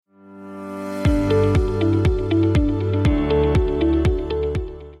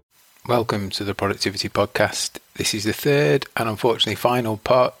Welcome to the Productivity Podcast. This is the third and unfortunately final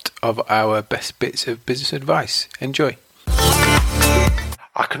part of our best bits of business advice. Enjoy.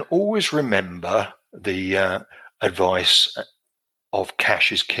 I can always remember the advice of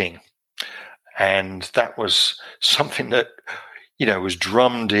cash is king. And that was something that, was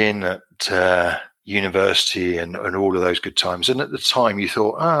drummed in at university and all of those good times. And at the time you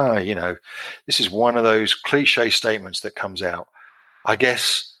thought, this is one of those cliche statements that comes out. I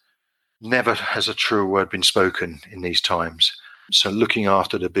guess never has a truer word been spoken in these times. So looking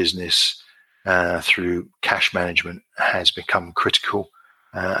after the business through cash management has become critical.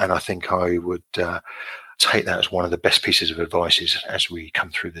 And I think I would take that as one of the best pieces of advice as we come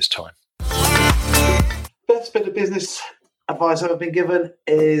through this time. Best bit of business advice I've been given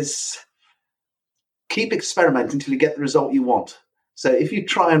is keep experimenting until you get the result you want. So if you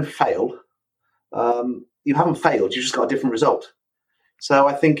try and fail, you haven't failed, you just got a different result. So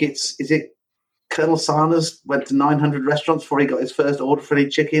I think is it Colonel Sanders went to 900 restaurants before he got his first order for any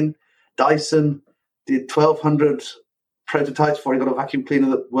chicken. Dyson did 1,200 prototypes before he got a vacuum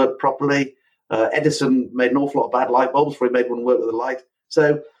cleaner that worked properly. Edison made an awful lot of bad light bulbs before he made one work with a light.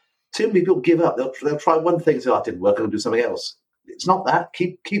 So too many people give up. They'll try one thing and say, it didn't work, I'm going to do something else. It's not that.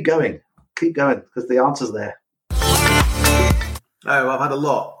 Keep going. Keep going, because the answer's there. Oh, I've had a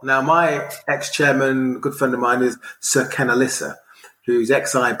lot. Now, my ex-chairman, good friend of mine, is Sir Ken Alissa, who's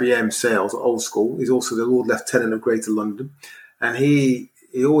ex-IBM sales, old school. He's also the Lord Lieutenant of Greater London. And he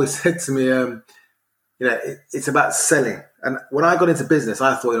always said to me, it's about selling. And when I got into business,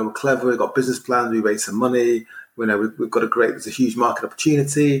 I thought, we're clever, we've got business plans, we raised some money, we've got there's a huge market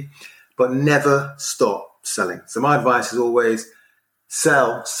opportunity, but never stop selling. So my advice is always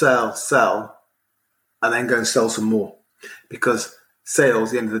sell, and then go and sell some more. Because sales,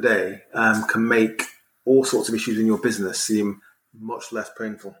 at the end of the day, can make all sorts of issues in your business seem much less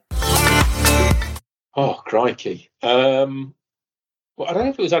painful. Oh, crikey. Well, I don't know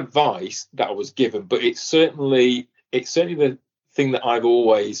if it was advice that I was given, but it's certainly the thing that I've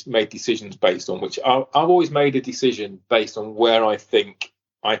always made decisions based on, which I've always made a decision based on where I think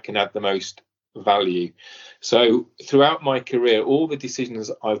I can add the most value. So throughout my career, all the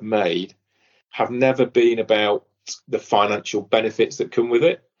decisions I've made have never been about the financial benefits that come with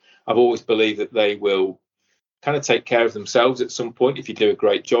it. I've always believed that they will kind of take care of themselves at some point. If you do a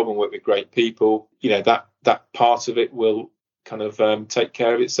great job and work with great people, that part of it will kind of take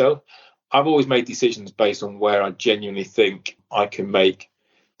care of itself. I've always made decisions based on where I genuinely think I can make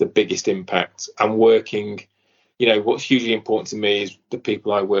the biggest impact. And working, what's hugely important to me is the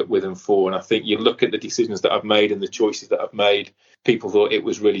people I work with and for. And I think you look at the decisions that I've made and the choices that I've made. People thought it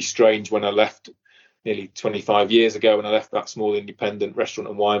was really strange when I left nearly 25 years ago, when I left that small independent restaurant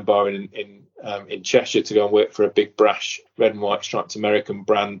and wine bar in Cheshire to go and work for a big brash red and white striped American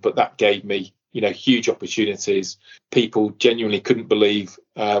brand. But that gave me, huge opportunities. People genuinely couldn't believe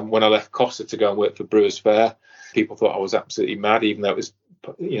when I left Costa to go and work for Brewers Fayre. People thought I was absolutely mad, even though it was,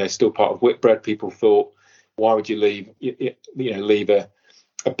 still part of Whitbread. People thought, why would you leave a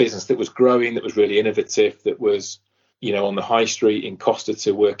business that was growing, that was really innovative, that was, on the high street in Costa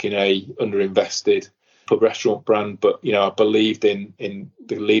to work in a underinvested pub restaurant brand. But, I believed in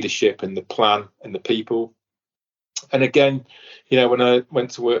the leadership and the plan and the people. And again, when I went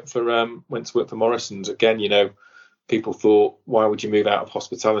to work for Morrison's, again, people thought, why would you move out of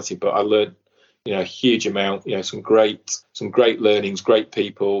hospitality? But I learned, a huge amount, some great learnings, great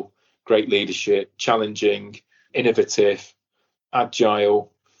people, great leadership, challenging, innovative,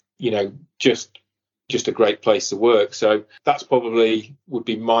 agile, just a great place to work. So that's probably would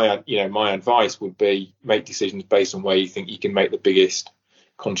be my advice would be make decisions based on where you think you can make the biggest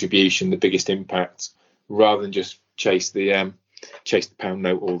contribution, the biggest impact, rather than just chase the pound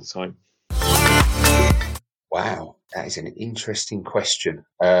note all the time. Wow, that is an interesting question.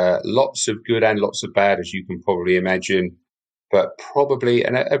 Lots of good and lots of bad, as you can probably imagine, but probably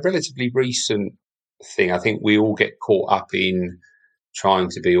a relatively recent thing. I think we all get caught up in trying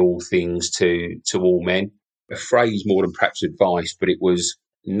to be all things to all men. A phrase more than perhaps advice, but it was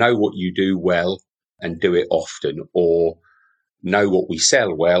know what you do well and do it often, or know what we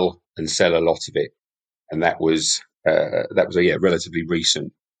sell well and sell a lot of it. And that was a relatively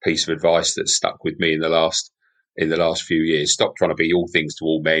recent piece of advice that stuck with me in the last few years. Stop trying to be all things to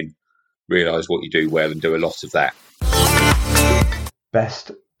all men. Realise what you do well and do a lot of that.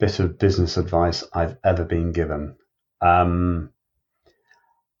 Best bit of business advice I've ever been given. I'm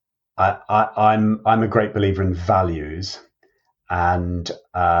a great believer in values, and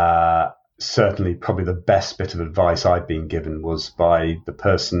certainly probably the best bit of advice I've been given was by the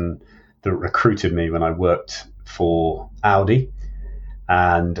person that recruited me when I worked for Audi.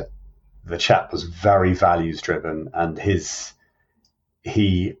 And the chap was very values driven, and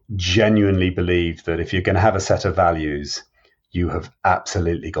he genuinely believed that if you're going to have a set of values, you have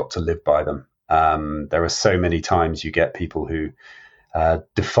absolutely got to live by them. There are so many times you get people who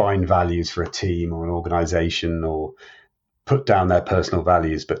define values for a team or an organization, or put down their personal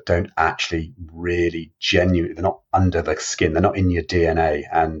values, but don't actually really genuinely, they're not under the skin, they're not in your DNA.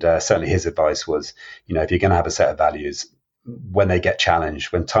 And certainly his advice was, if you're going to have a set of values, when they get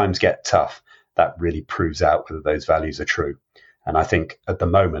challenged, when times get tough, that really proves out whether those values are true. And I think at the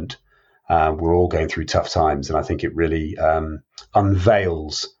moment, we're all going through tough times. And I think it really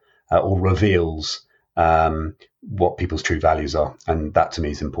unveils or reveals what people's true values are. And that to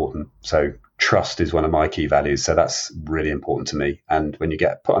me is important. So trust is one of my key values. So that's really important to me. And when you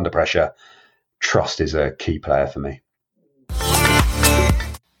get put under pressure, trust is a key player for me.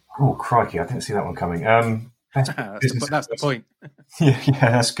 Oh, crikey. I didn't see that one coming. That's the point. Yeah,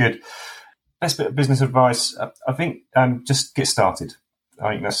 that's good. Best bit of business advice, I think, just get started.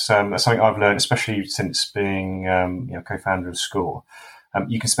 I think that's something I've learned, especially since being co-founder of Score.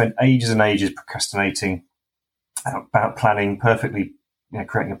 You can spend ages and ages procrastinating about planning perfectly,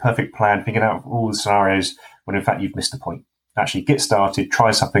 creating a perfect plan, figuring out all the scenarios, when in fact you've missed the point. Actually get started,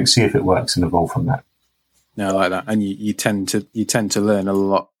 try something, see if it works, and evolve from that. No, I like that. And you tend to learn a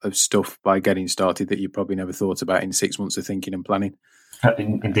lot of stuff by getting started that you probably never thought about in 6 months of thinking and planning.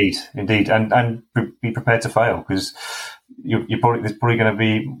 Indeed, and be prepared to fail, because there's probably going to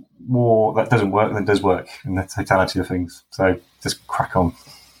be more that doesn't work than does work in the totality of things. So just crack on.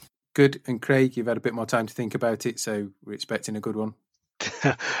 Good. And Craig, you've had a bit more time to think about it, so we're expecting a good one.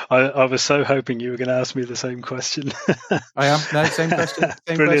 I was so hoping you were going to ask me the same question. I am. No, same question.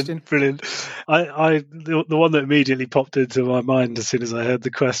 Brilliant. The one that immediately popped into my mind as soon as I heard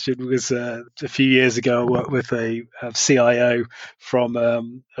the question was a few years ago. I worked with a CIO from a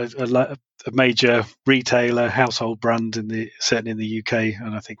major retailer, household brand certainly in the UK,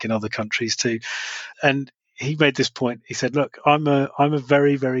 and I think in other countries too. And he made this point. He said, "Look, I'm a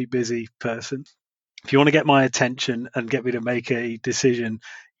very, very busy person. If you want to get my attention and get me to make a decision,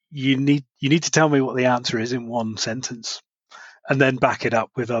 you need to tell me what the answer is in one sentence, and then back it up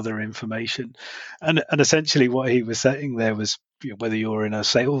with other information." And essentially what he was saying there was, whether you're in a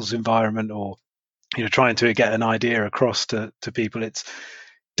sales environment or trying to get an idea across to people, it's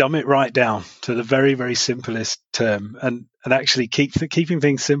dumb it right down to the very, very simplest term. And actually keeping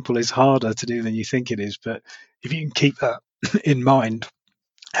things simple is harder to do than you think it is. But if you can keep that in mind,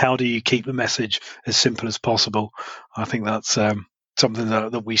 how do you keep the message as simple as possible? I think that's something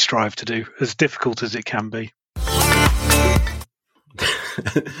that we strive to do, as difficult as it can be.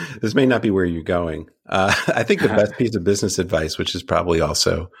 This may not be where you're going. I think the best piece of business advice, which is probably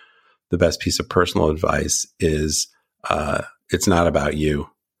also the best piece of personal advice, is it's not about you.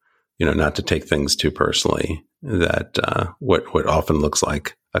 Not to take things too personally. That what often looks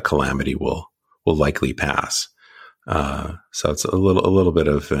like a calamity will likely pass. So it's a little bit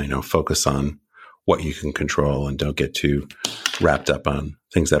of focus on what you can control, and don't get too wrapped up on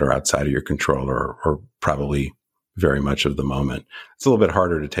things that are outside of your control or probably very much of the moment. It's a little bit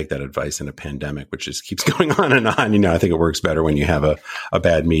harder to take that advice in a pandemic, which just keeps going on and on. I think it works better when you have a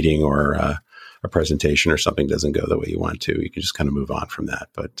bad meeting or a presentation or something doesn't go the way you want to. You can just kind of move on from that.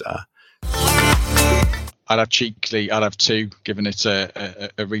 But I'd have two, given it's a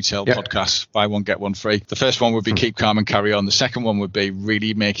retail podcast, buy one, get one free. The first one would be keep calm and carry on. The second one would be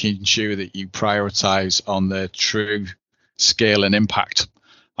really making sure that you prioritize on the true scale and impact.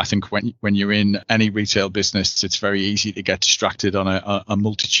 I think when you're in any retail business, it's very easy to get distracted on a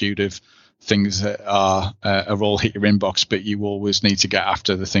multitude of things that are all hit your inbox, but you always need to get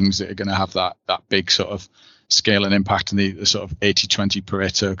after the things that are going to have that big sort of scale and impact, and the sort of 80-20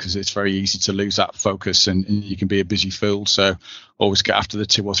 Pareto, because it's very easy to lose that focus and you can be a busy fool. So always get after the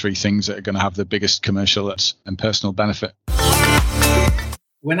 2 or 3 things that are going to have the biggest commercial and personal benefit.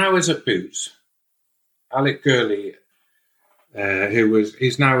 When I was at Boots, Alec Gurley,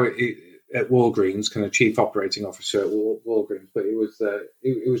 who's now at Walgreens, kind of chief operating officer at Walgreens, but it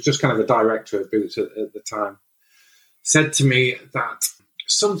was just kind of the director at Boots at the time, said to me that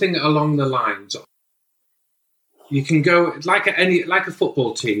something along the lines of, you can go like a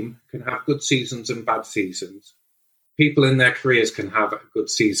football team can have good seasons and bad seasons. People in their careers can have good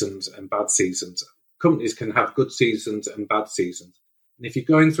seasons and bad seasons. Companies can have good seasons and bad seasons. And if you're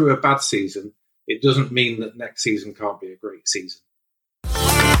going through a bad season, it doesn't mean that next season can't be a great season.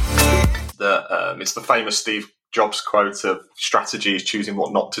 It's the famous Steve Jobs quote of strategy is choosing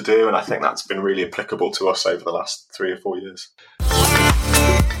what not to do, and I think that's been really applicable to us over the last 3 or 4 years.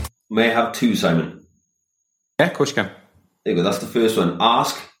 May I have two, Simon? Yeah, of course you can. There you go. That's the first one.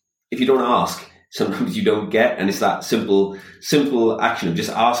 Ask, if you don't ask, sometimes you don't get, and it's that simple action of just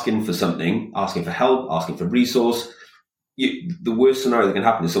asking for something, asking for help, asking for resource. The worst scenario that can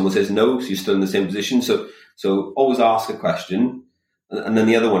happen is someone says no, so you're still in the same position. So always ask a question. And then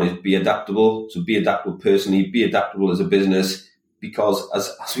the other one is be adaptable. So be adaptable personally, be adaptable as a business, because as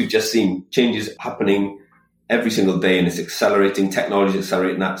we've just seen, change is happening every single day and it's accelerating. Technology is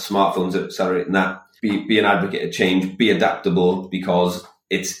accelerating that. Smartphones are accelerating that. Be an advocate of change. Be adaptable because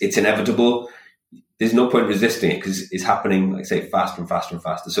it's inevitable. There's no point resisting it because it's happening, like I say, faster and faster and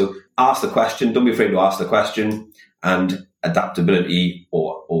faster. So ask the question. Don't be afraid to ask the question. And adaptability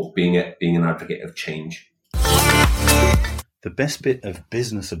or being an advocate of change. The best bit of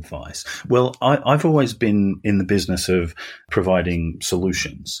business advice. Well, I've always been in the business of providing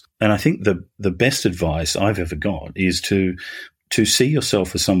solutions. And I think the best advice I've ever got is to see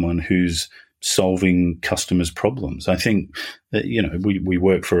yourself as someone who's solving customers' problems. I think that, we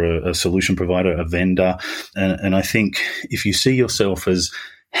work for a solution provider, a vendor. And I think if you see yourself as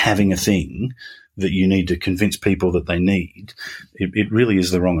having a thing that you need to convince people that they need, it really is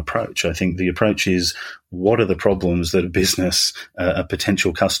the wrong approach. I think the approach is, what are the problems that a business, a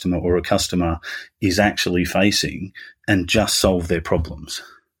potential customer or a customer is actually facing, and just solve their problems.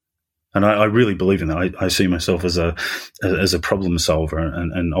 And I really believe in that. I see myself as a problem solver,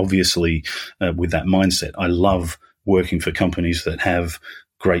 and obviously with that mindset, I love working for companies that have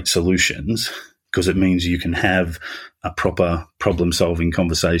great solutions, because it means you can have a proper problem-solving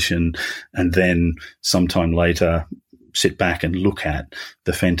conversation and then sometime later sit back and look at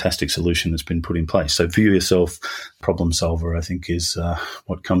the fantastic solution that's been put in place. So view yourself problem solver, I think, is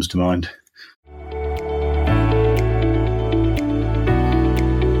what comes to mind.